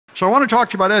So I want to talk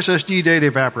to you about SSD data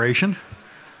evaporation.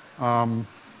 I'm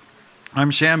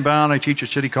Sam Bowne. I teach at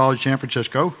City College, San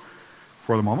Francisco,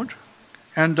 for the moment.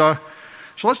 And so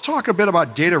let's talk a bit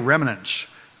about data remnants.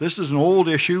 This is an old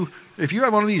issue. If you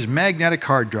have one of these magnetic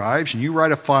hard drives and you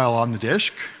write a file on the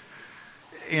disk,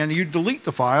 and you delete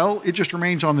the file, it just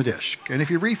remains on the disk. And if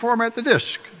you reformat the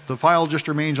disk, the file just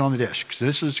remains on the disk. So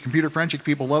this is computer forensic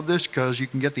people love this because you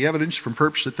can get the evidence from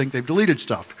perps that think they've deleted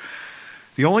stuff.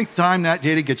 The only time that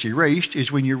data gets erased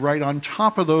is when you write on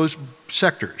top of those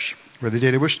sectors where the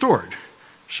data was stored.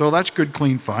 So that's good,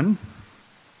 clean fun.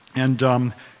 And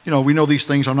we know these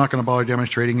things. I'm not going to bother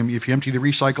demonstrating them. If you empty the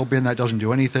recycle bin, that doesn't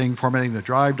do anything. Formatting the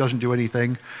drive doesn't do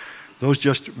anything. Those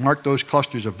just mark those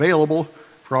clusters available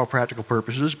for all practical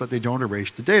purposes, but they don't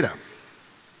erase the data.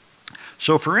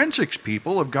 So forensics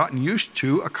people have gotten used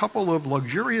to a couple of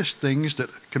luxurious things that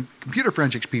computer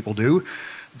forensics people do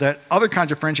that other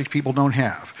kinds of forensics people don't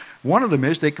have. One of them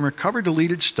is they can recover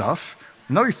deleted stuff.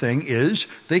 Another thing is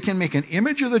they can make an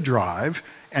image of the drive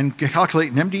and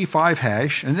calculate an MD5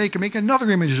 hash, and they can make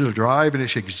another image of the drive, and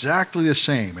it's exactly the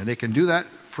same. And they can do that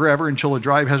forever until the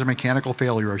drive has a mechanical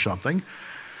failure or something.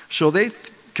 So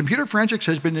computer forensics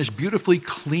has been this beautifully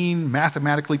clean,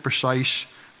 mathematically precise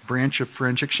branch of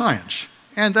forensic science.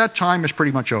 And that time is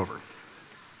pretty much over.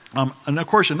 And of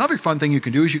course, another fun thing you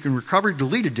can do is you can recover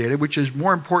deleted data, which is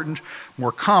more important,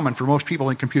 more common for most people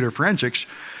in computer forensics.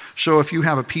 So if you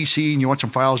have a PC and you want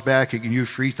some files back, you can use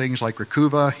free things like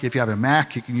Recuva. If you have a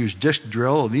Mac, you can use disk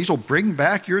drill, and these will bring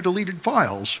back your deleted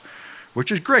files,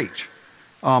 which is great.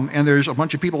 And there's a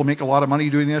bunch of people who make a lot of money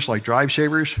doing this, like Drive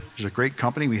Savers. It's a great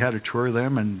company. We had a tour of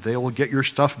them, and they will get your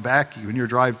stuff back when your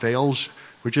drive fails,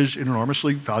 which is an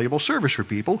enormously valuable service for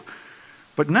people.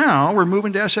 But now we're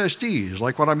moving to SSDs,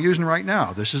 like what I'm using right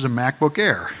now. This is a MacBook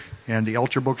Air, and the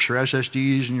Ultrabooks are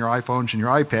SSDs in your iPhones and your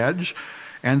iPads,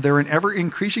 and they're an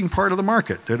ever-increasing part of the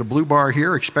market. They're the blue bar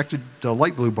here, expected the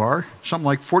light blue bar. Something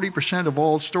like 40% of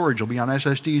all storage will be on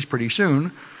SSDs pretty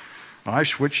soon. I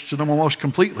switched to them almost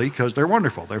completely because they're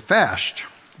wonderful. They're fast,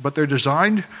 but they're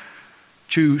designed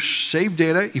to save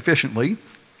data efficiently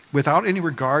without any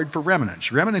regard for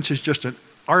remnants. Remnants is just an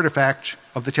artifact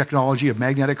of the technology of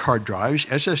magnetic hard drives.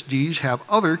 SSDs have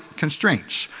other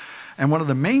constraints. And one of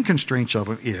the main constraints of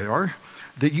them are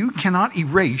that you cannot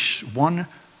erase one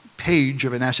page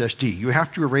of an SSD. You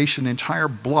have to erase an entire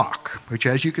block, which,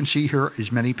 as you can see here,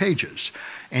 is many pages.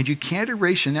 And you can't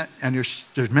erase and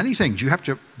there's many things. You have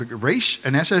to erase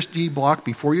an SSD block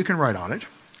before you can write on it,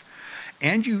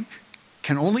 and you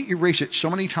can only erase it so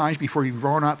many times before you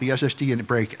run out the SSD and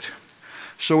break it.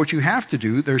 So what you have to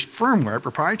do, there's firmware,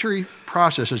 proprietary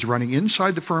processes running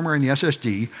inside the firmware in the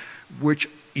SSD, which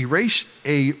erase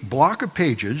a block of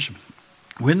pages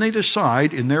when they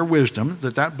decide, in their wisdom,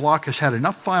 that that block has had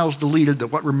enough files deleted that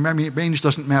what remains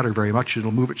doesn't matter very much.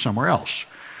 It'll move it somewhere else.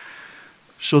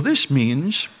 So this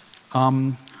means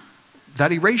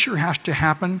that erasure has to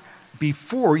happen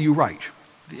before you write.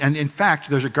 And in fact,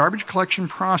 there's a garbage collection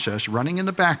process running in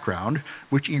the background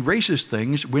which erases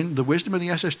things when the wisdom of the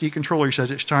SSD controller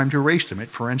says it's time to erase them. It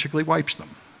forensically wipes them.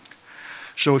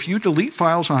 So if you delete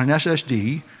files on an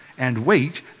SSD and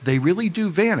wait, they really do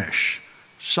vanish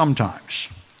sometimes.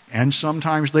 And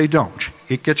sometimes they don't.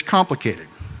 It gets complicated.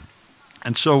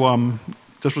 And so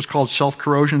this was called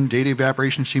self-corrosion. Data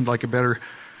evaporation seemed like a better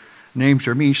name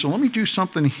to me. So let me do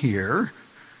something here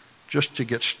just to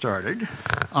get started.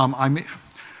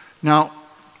 Now,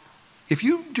 if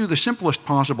you do the simplest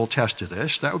possible test of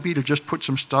this, that would be to just put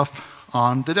some stuff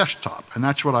on the desktop, and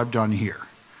that's what I've done here.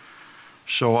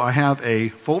 So I have a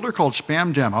folder called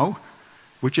Spam Demo,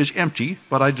 which is empty,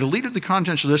 but I deleted the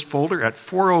contents of this folder at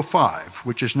 4:05,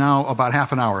 which is now about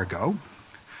half an hour ago.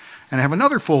 And I have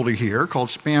another folder here called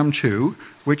Spam2,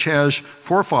 which has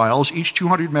 4 files, each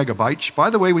 200 megabytes.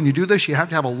 By the way, when you do this, you have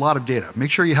to have a lot of data.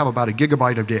 Make sure you have about 1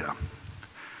 gigabyte of data.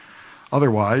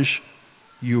 Otherwise,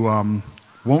 you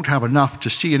won't have enough to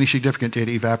see any significant data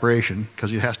evaporation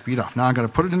because it has to be enough. Now I'm going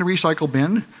to put it in the recycle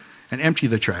bin and empty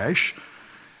the trash.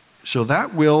 So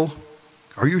that will,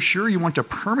 are you sure you want to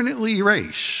permanently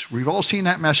erase? We've all seen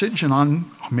that message, and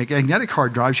on magnetic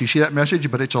hard drives you see that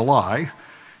message, but it's a lie.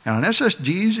 And on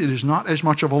SSDs it is not as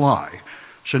much of a lie.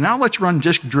 So now let's run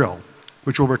disk drill,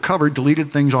 which will recover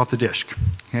deleted things off the disk.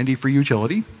 Handy for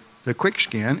utility. The quick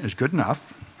scan is good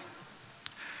enough.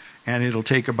 And it'll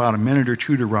take about a minute or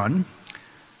two to run.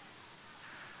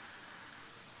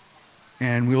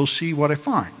 And we'll see what it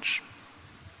finds.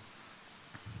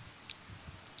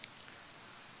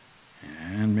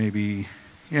 And maybe,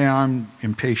 yeah, I'm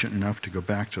impatient enough to go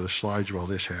back to the slides while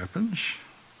this happens.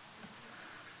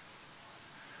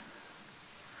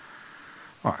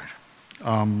 All right.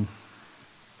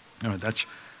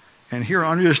 And here,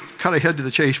 I'm just cut ahead to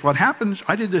the chase. What happens,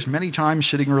 I did this many times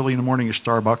sitting early in the morning at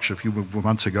Starbucks a few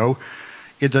months ago.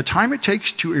 The time it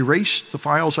takes to erase the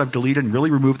files I've deleted and really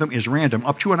remove them is random,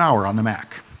 up to an hour on the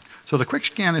Mac. So the quick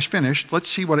scan is finished. Let's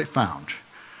see what it found.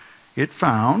 It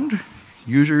found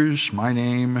users, my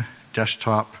name,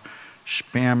 desktop,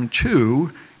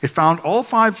 spam2. It found all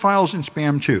 5 files in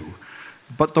spam2,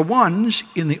 but the ones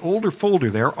in the older folder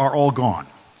there are all gone.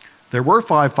 There were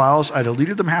 5 files. I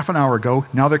deleted them half an hour ago.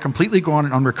 Now they're completely gone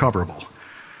and unrecoverable.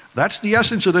 That's the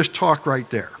essence of this talk right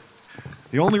there.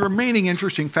 The only remaining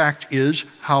interesting fact is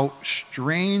how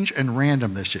strange and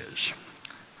random this is.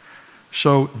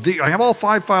 So I have all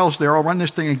 5 files there. I'll run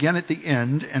this thing again at the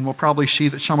end, and we'll probably see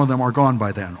that some of them are gone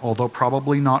by then, although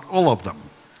probably not all of them.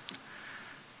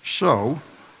 So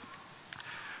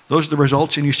those are the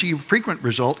results, and you see a frequent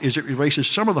result is it erases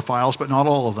some of the files, but not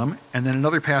all of them, and then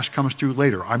another pass comes through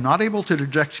later. I'm not able to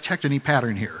detect any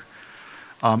pattern here.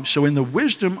 So in the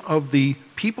wisdom of the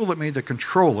people that made the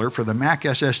controller for the Mac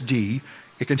SSD,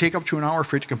 it can take up to an hour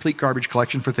for it to complete garbage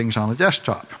collection for things on the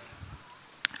desktop.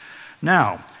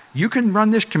 Now, you can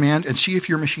run this command and see if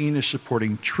your machine is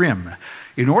supporting trim.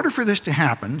 In order for this to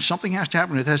happen, something has to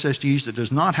happen with SSDs that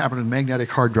does not happen with magnetic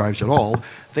hard drives at all.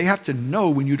 They have to know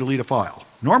when you delete a file.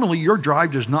 Normally, your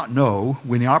drive does not know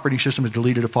when the operating system has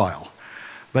deleted a file.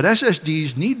 But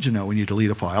SSDs need to know when you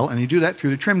delete a file, and you do that through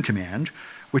the trim command,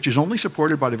 which is only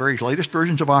supported by the very latest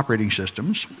versions of operating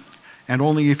systems, and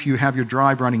only if you have your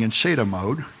drive running in SATA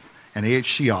mode and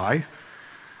AHCI.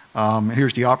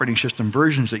 Here's the operating system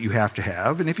versions that you have to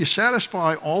have. And if you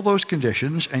satisfy all those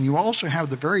conditions and you also have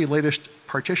the very latest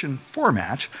partition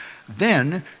format,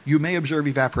 then you may observe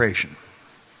evaporation.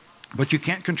 But you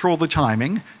can't control the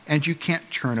timing and you can't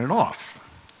turn it off.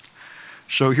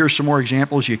 So here's some more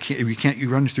examples. You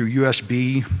run through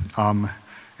USB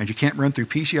and you can't run through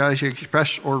PCI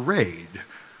Express or RAID.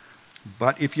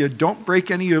 But if you don't break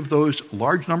any of those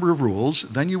large number of rules,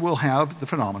 then you will have the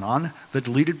phenomenon that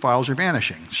deleted files are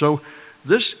vanishing. So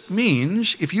this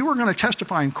means if you were going to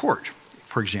testify in court,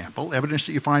 for example, evidence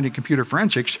that you find in computer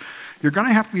forensics, you're going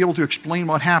to have to be able to explain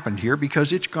what happened here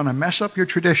because it's going to mess up your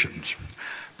traditions.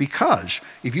 Because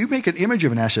if you make an image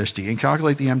of an SSD and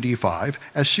calculate the MD5,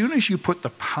 as soon as you put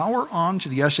the power onto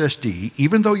the SSD,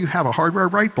 even though you have a hardware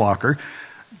write blocker,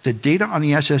 the data on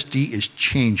the SSD is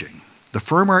changing. The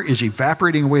firmware is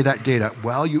evaporating away that data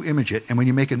while you image it, and when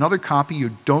you make another copy,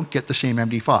 you don't get the same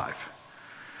MD5.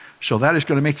 So that is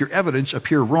going to make your evidence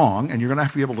appear wrong, and you're going to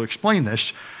have to be able to explain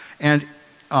this. And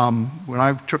when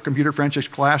I took computer forensics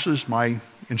classes, my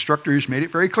instructors made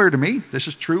it very clear to me, this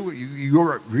is true,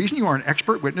 the reason you are an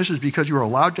expert witness is because you are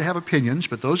allowed to have opinions,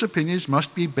 but those opinions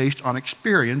must be based on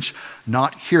experience,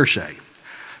 not hearsay.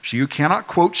 So you cannot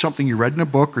quote something you read in a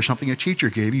book or something a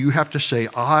teacher gave you. You have to say,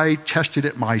 I tested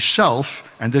it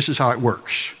myself, and this is how it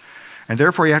works. And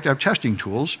therefore, you have to have testing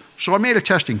tools. So I made a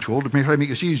testing tool to try to make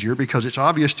this easier because it's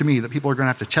obvious to me that people are going to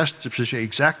have to test the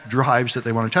exact drives that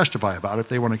they want to testify about if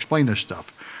they want to explain this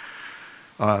stuff,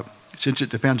 since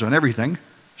it depends on everything.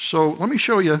 So let me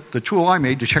show you the tool I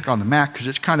made to check on the Mac because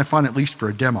it's kind of fun, at least for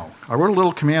a demo. I wrote a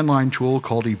little command line tool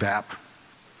called evap.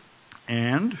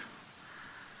 And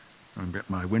I'll get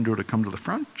my window to come to the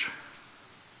front.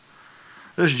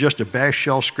 This is just a bash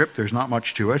shell script. There's not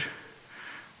much to it.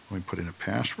 Let me put in a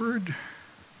password.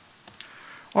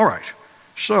 All right.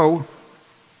 So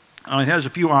it has a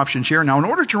few options here. Now, in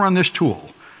order to run this tool,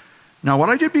 now what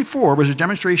I did before was a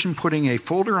demonstration putting a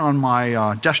folder on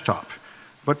my desktop.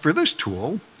 But for this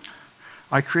tool,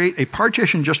 I create a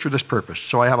partition just for this purpose.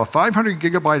 So I have a 500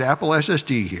 gigabyte Apple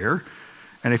SSD here.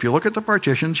 And if you look at the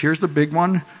partitions, here's the big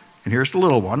one. And here's the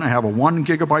little one. I have a 1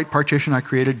 gigabyte partition I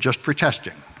created just for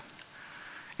testing.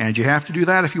 And you have to do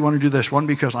that if you want to do this one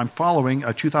because I'm following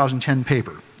a 2010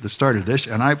 paper that started this,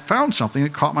 and I found something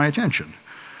that caught my attention.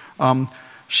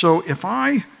 So if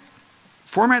I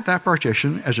format that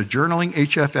partition as a journaling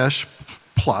HFS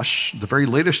plus, the very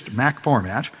latest Mac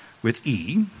format with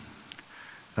E,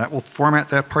 that will format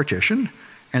that partition,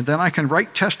 and then I can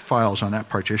write test files on that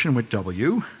partition with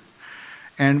W.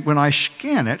 And when I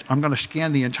scan it, I'm going to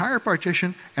scan the entire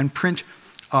partition and print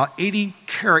 80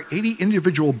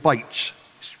 individual bytes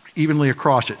evenly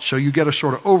across it. So you get a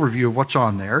sort of overview of what's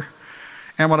on there.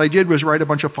 And what I did was write a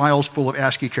bunch of files full of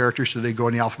ASCII characters so they go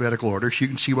in the alphabetical order so you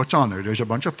can see what's on there. There's a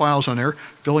bunch of files on there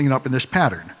filling it up in this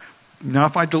pattern. Now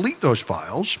if I delete those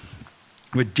files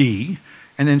with D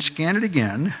and then scan it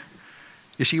again,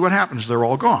 you see what happens. They're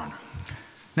all gone.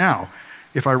 Now,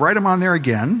 if I write them on there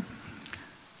again,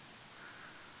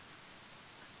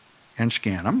 and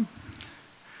scan them,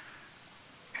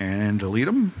 and delete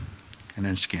them, and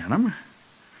then scan them,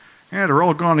 and they're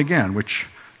all gone again, which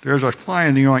There's a fly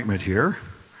in the ointment here.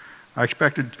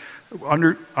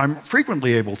 I'm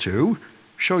frequently able to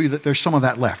show you that there's some of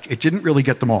that left. It didn't really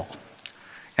get them all.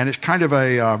 And it's kind of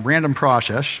a random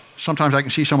process. Sometimes I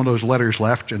can see some of those letters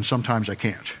left, and sometimes I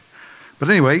can't. But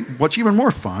anyway, what's even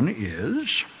more fun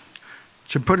is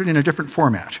to put it in a different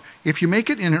format. If you make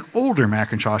it in an older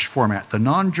Macintosh format, the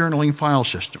non-journaling file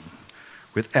system,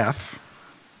 with F,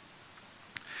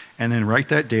 and then write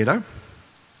that data,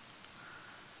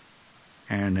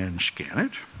 and then scan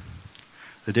it.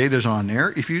 The data's on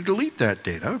there. If you delete that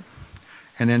data,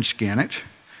 and then scan it,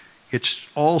 it's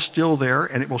all still there,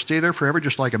 and it will stay there forever,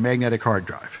 just like a magnetic hard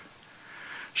drive.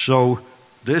 So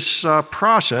this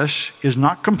process is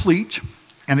not complete,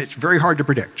 and it's very hard to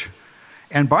predict.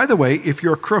 And by the way, if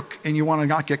you're a crook and you want to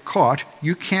not get caught,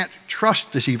 you can't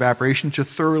trust this evaporation to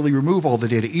thoroughly remove all the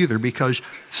data either, because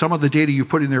some of the data you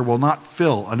put in there will not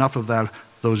fill enough of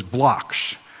those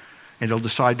blocks, and it'll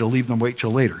decide to leave them wait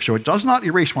till later. So it does not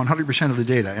erase 100% of the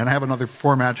data. And I have another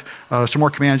format, some more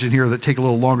commands in here that take a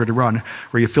little longer to run,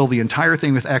 where you fill the entire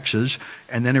thing with X's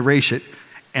and then erase it,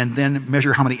 and then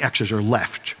measure how many X's are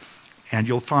left. And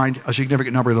you'll find a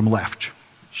significant number of them left.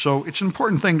 So it's an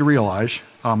important thing to realize.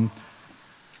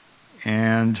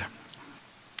 And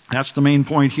that's the main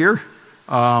point here.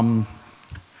 All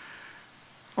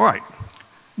right.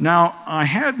 Now, I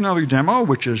had another demo,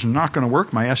 which is not going to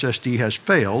work. My SSD has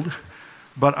failed.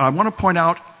 But I want to point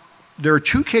out there are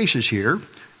two cases here.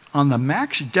 On the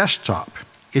Mac's desktop,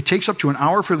 it takes up to an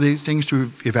hour for the things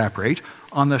to evaporate.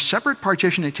 On the separate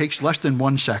partition, it takes less than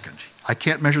 1 second. I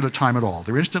can't measure the time at all.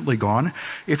 They're instantly gone.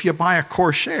 If you buy a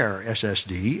Corsair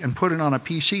SSD and put it on a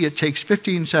PC, it takes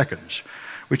 15 seconds,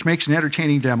 which makes an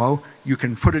entertaining demo. You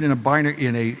can put it in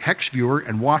a hex viewer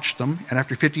and watch them, and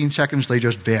after 15 seconds, they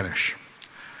just vanish.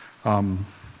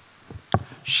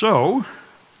 So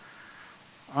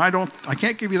I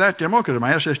can't give you that demo because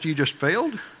my SSD just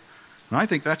failed. And I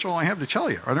think that's all I have to tell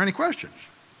you. Are there any questions?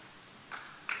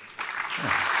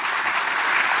 Yeah.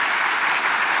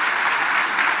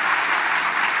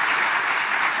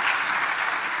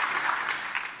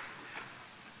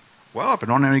 Well, if I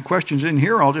don't have any questions in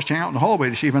here, I'll just hang out in the hallway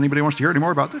to see if anybody wants to hear any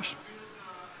more about this.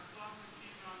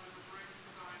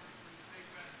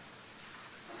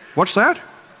 What's that?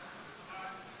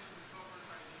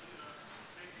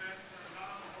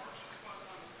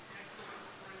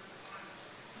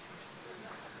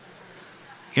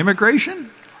 Immigration?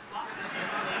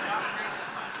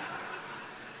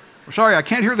 Sorry, I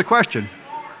can't hear the question.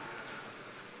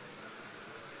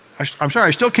 I'm sorry,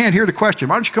 I still can't hear the question.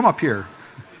 Why don't you come up here?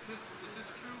 Is this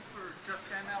true for just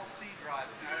MLC drives,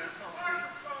 not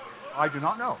SLC? I do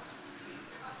not know.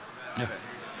 Yeah.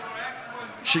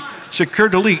 Secure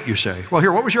delete, you say. Well,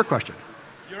 here, what was your question?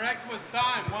 Your X was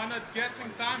time. Why not guessing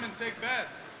time and take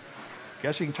bets?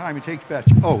 Guessing time and take bets.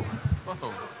 Oh.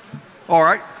 All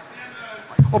right.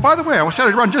 Oh, by the way, I said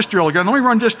I'd run disk drill again. Let me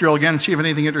run disk drill again and see if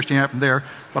anything interesting happened there.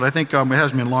 But I think it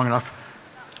hasn't been long enough.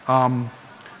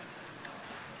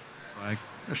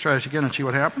 Let's try this again and see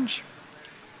what happens.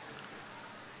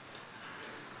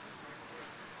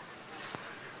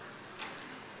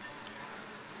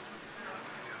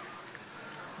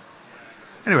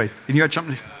 Anyway, and you had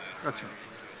something?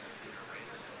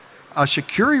 A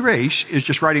secure erase is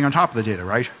just writing on top of the data,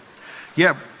 right?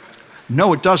 Yeah.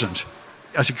 No, it doesn't.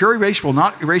 A secure erase will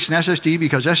not erase an SSD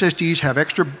because SSDs have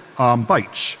extra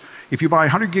bytes. If you buy a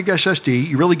 100 gig SSD,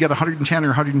 you really get 110 or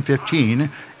 115,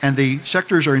 and the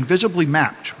sectors are invisibly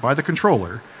mapped by the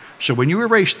controller. So when you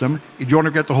erase them, you don't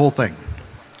get the whole thing.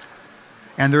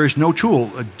 And there is no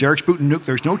tool, Derek's boot and nuke,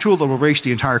 there's no tool that will erase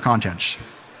the entire contents.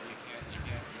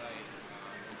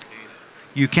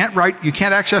 You can't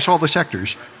access all the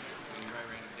sectors.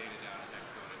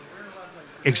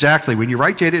 Exactly. When you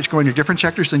write data, it's going to different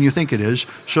sectors than you think it is.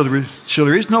 So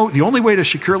the only way to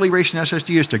securely erase an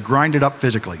SSD is to grind it up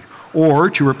physically, or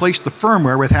to replace the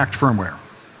firmware with hacked firmware.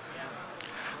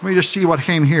 Let me just see what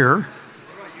came here. What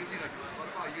about using a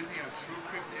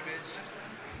TrueCrypt image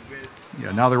with...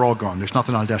 Yeah, now they're all gone. There's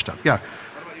nothing on the desktop. Yeah.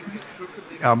 What about using a TrueCrypt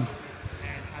image and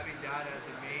having that as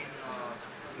the main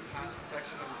the pass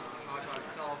protection of the hard drive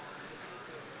itself?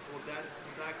 Will that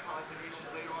cause any issues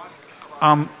later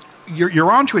on?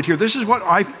 You're onto it here. This is what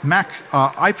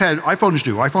iPhones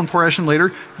do. iPhone 4S and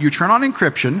later, you turn on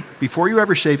encryption before you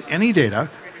ever save any data,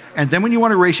 and then when you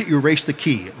want to erase it, you erase the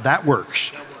key. That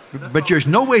works. But there's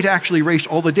no way to actually erase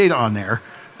all the data on there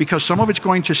because some of it's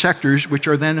going to sectors which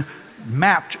are then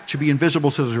mapped to be invisible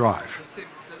to the drive. The same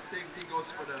thing goes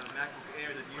for the MacBook Air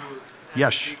that you...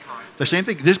 Yes. The same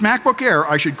thing. This MacBook Air,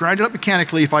 I should grind it up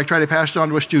mechanically if I try to pass it on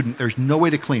to a student. There's no way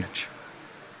to clean it.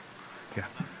 Yeah.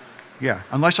 Yeah,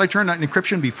 unless I turn that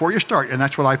encryption before you start, and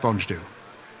that's what iPhones do.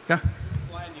 Yeah?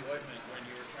 Fly in the ointment when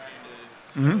you were trying to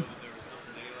show that there was still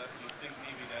some data left. Do you think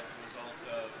maybe that's a result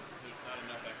of there's not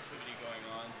enough activity going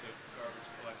on, so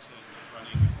garbage collection is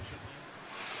running efficiently?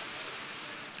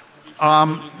 Have you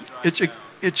tried loading the drive down?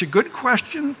 It's a good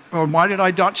question. Well, why did I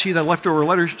not see the leftover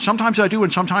letters? Sometimes I do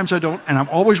and sometimes I don't, and I'm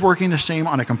always working the same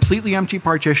on a completely empty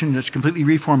partition that's completely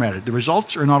reformatted. The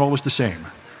results are not always the same,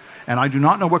 and I do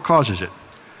not know what causes it.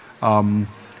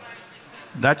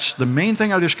 That's the main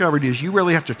thing I discovered is you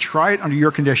really have to try it under your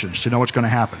conditions to know what's going to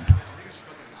happen.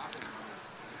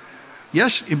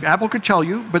 Yes, Apple could tell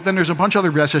you, but then there's a bunch of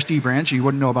other SSD brands, so you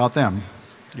wouldn't know about them.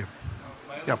 Yeah.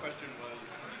 My other question was,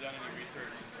 have you done any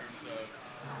research in terms of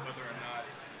whether or not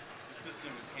the system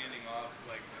is handing off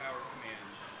like power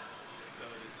commands so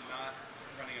that it's not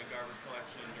running a garbage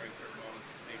collection during certain moments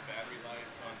to save battery life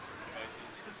on certain devices?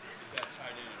 Is that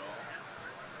tied in at all?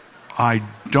 I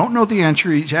don't know the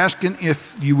answer. He's asking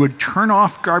if you would turn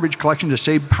off garbage collection to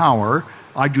save power.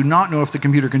 I do not know if the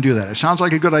computer can do that. It sounds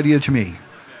like a good idea to me.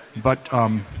 But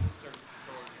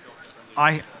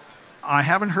I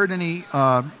haven't heard any,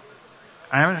 I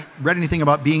haven't read anything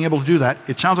about being able to do that.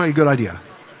 It sounds like a good idea.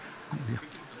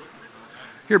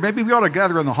 Here, maybe we ought to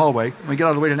gather in the hallway. Let me get out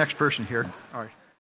of the way to the next person here. All right.